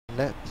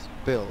let's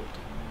build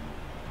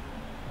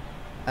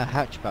a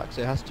hatchback.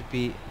 So it has to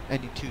be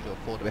any two-door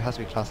four-door. It has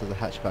to be classed as a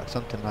hatchback,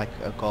 something like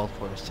a Golf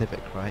or a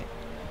Civic, right?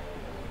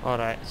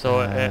 Alright,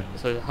 so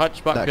so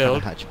hatchback that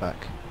build, kind of hatchback.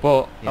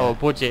 but Yeah. our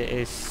budget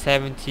is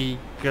 70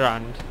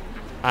 grand,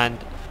 and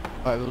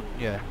I will,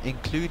 yeah,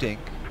 including.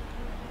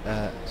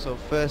 So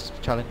first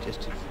challenge is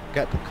to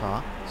get the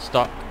car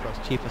stock. for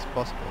as cheap as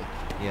possible.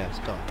 Yeah,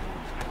 stock.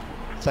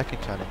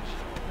 Second challenge.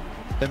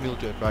 Then we'll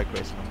do a drag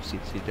race and obviously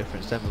see the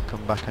difference. Then we'll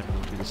come back and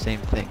we'll do the same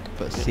thing,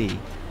 but see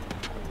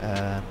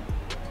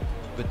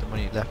with the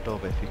money left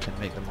over if you can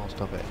make the most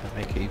of it and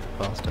make it even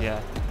faster. Yeah,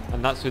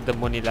 and that's with the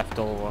money left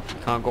over.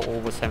 You can't go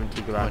over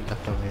 70 grand. Money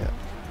left over, yeah.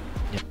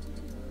 Yeah.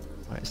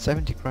 Right,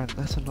 70 grand.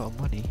 That's a lot of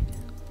money.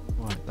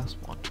 Right, that's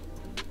one.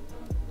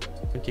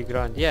 70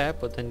 grand, yeah,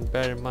 but then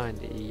bear in mind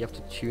you have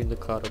to tune the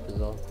car up as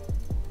well.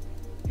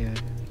 Yeah,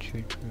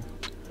 true.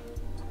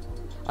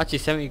 Actually,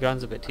 70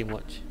 grand's a bit too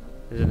much,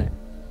 isn't it?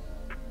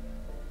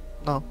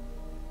 No.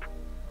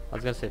 I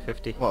was gonna say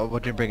 50.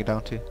 What do you bring it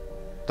down to?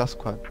 That's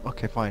quite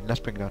okay. Fine. Let's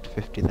bring it down to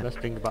 50 then. Let's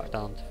bring it back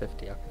down to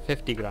 50. Okay.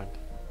 50 grand.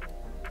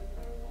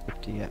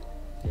 50, yeah.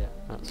 Yeah,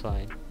 that's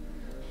fine.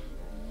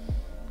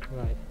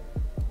 Right.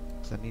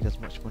 So I need as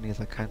much money as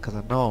I can because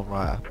I know,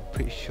 right? I'm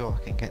pretty sure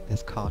I can get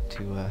this car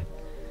to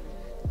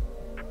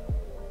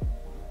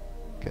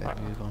get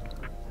a move on.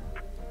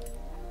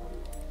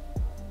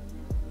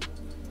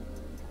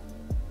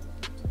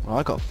 Well,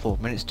 I got 4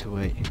 minutes to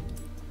wait.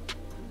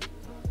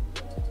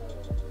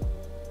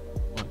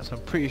 Right, so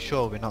I'm pretty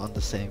sure we're not on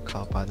the same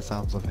car by the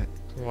sounds of it.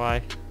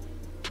 Why?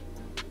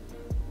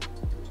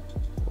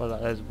 Well,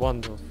 there's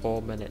 1 to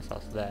 4 minutes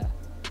that's there.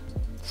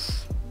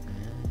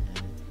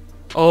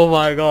 Oh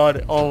my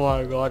god,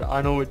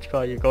 I know which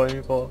car you're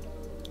going for.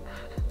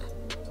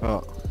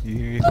 Oh,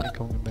 you think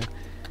I'm gonna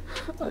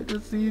I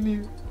just seen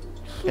you.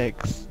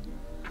 X?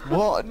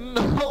 What?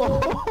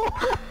 No!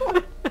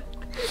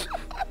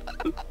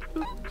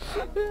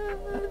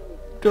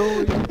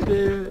 Don't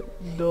do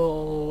it.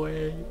 No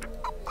way.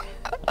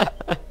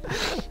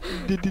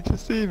 Did you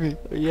just see me?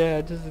 Yeah,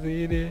 I just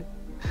seen it.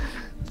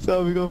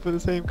 So are we going for the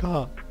same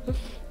car?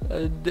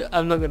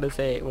 I'm not gonna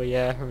say it, well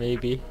yeah,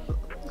 maybe.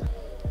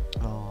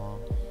 Oh.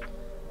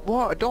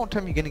 What? Don't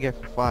tell me you're gonna get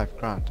it for 5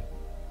 grand.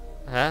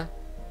 Huh?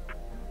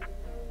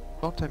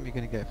 Don't tell me you're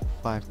gonna get it for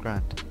 5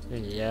 grand.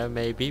 Yeah,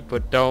 maybe,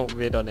 but don't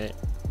bid on it,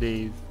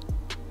 please.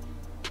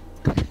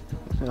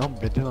 I'm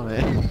bidding on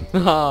it.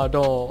 Ah,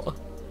 no.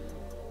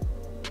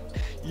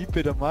 You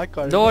bid on my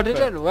car. No, I remember?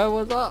 didn't. Where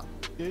was that?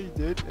 Yeah, you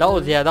did. That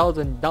was, yeah, that was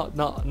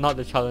not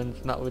the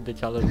challenge, not with the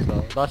challenge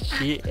though. That's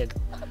cheating.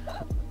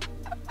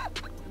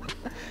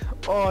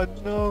 Oh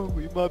no,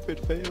 my bid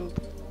failed.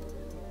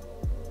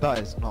 That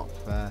is not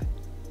fair.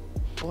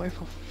 Bought it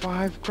for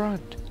 5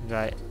 grand.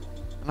 Right.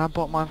 And I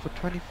bought mine for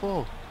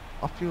 24.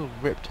 I feel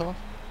ripped off.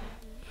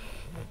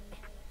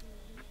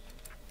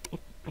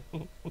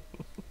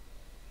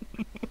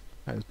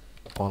 That is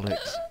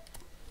bollocks.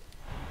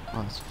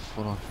 That's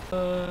full on.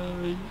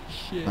 Oh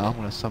shit. Now I'm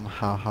gonna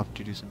somehow have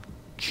to do some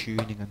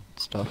tuning and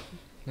stuff.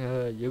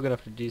 You're gonna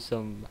have to do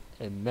some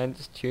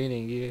immense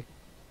tuning, you.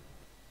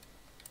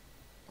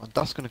 And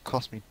that's gonna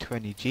cost me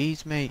 20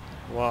 G's, mate.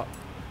 What?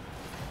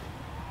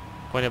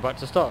 When you're back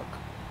to stock?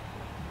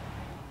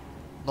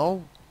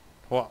 No,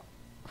 What?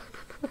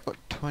 got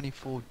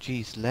 24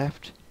 G's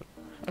left.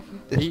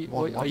 This you-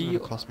 one wait, are was you-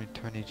 gonna cost me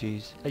 20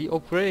 G's. Are you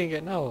upgrading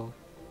it now?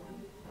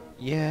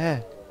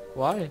 Yeah.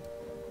 Why?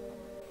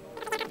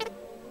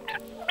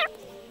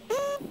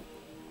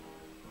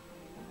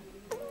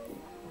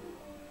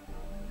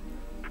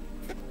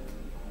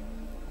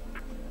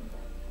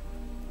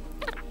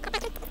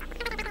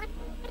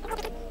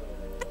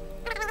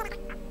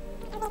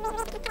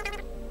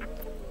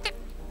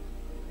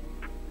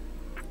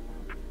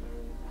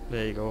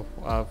 There you go.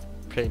 I've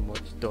pretty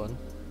much done.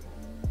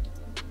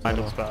 Mine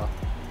looks better.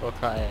 Look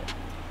at it.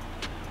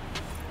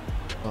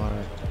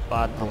 Alright.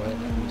 Bad I'm boy.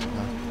 confused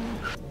now.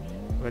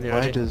 When you're Why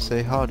ready. does it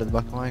say hard at the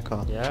back of my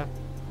car? Yeah.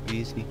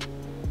 Easy.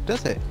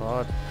 Does it?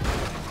 God.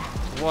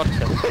 What a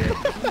shit.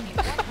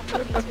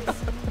 That's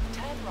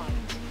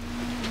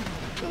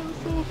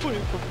so funny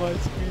from my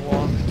screen.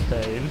 One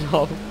day,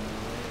 no.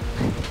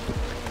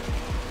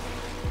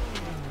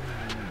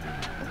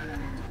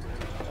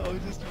 I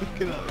was just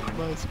looking at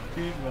my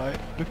screen, right?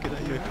 Looking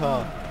at your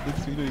car.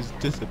 This video just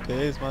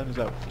disappears, man. It's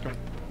like...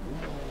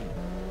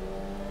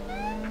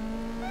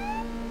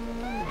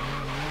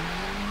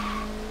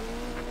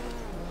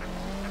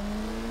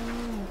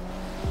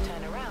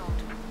 Turn around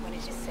when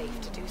it is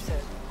safe to do so.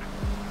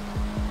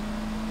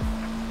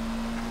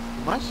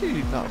 I'm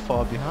actually not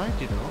far behind,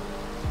 you know.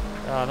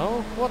 I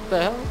know. What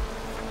the hell?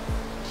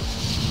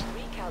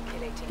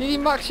 Recalculating. Did he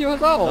max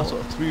yours out? That's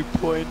what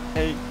 3.8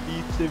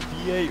 litre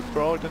V8,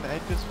 bro. Done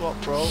engine swap,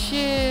 bro.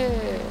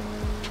 Shit.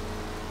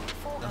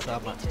 That's how I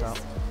maxed out.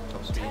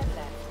 Top speed. Turn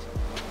left.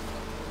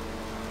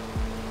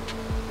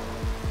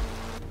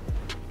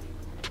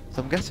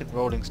 So I'm guessing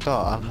rolling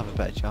start, I'll have a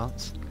better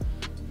chance.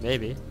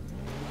 Maybe.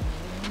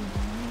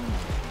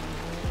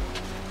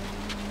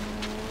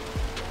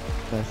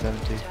 There's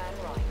 70. Turn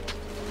right.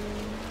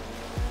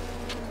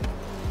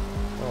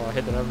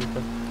 got hit and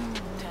everything.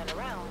 Turn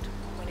around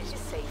when it is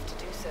safe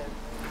to do so.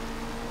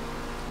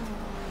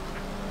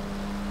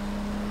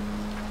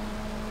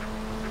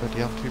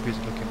 Bloody, I'm too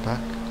busy looking back.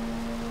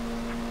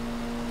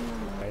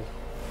 Okay.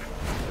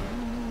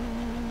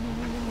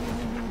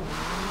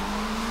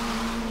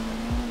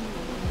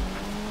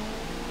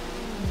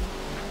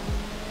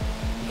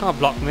 You can't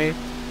block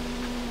me.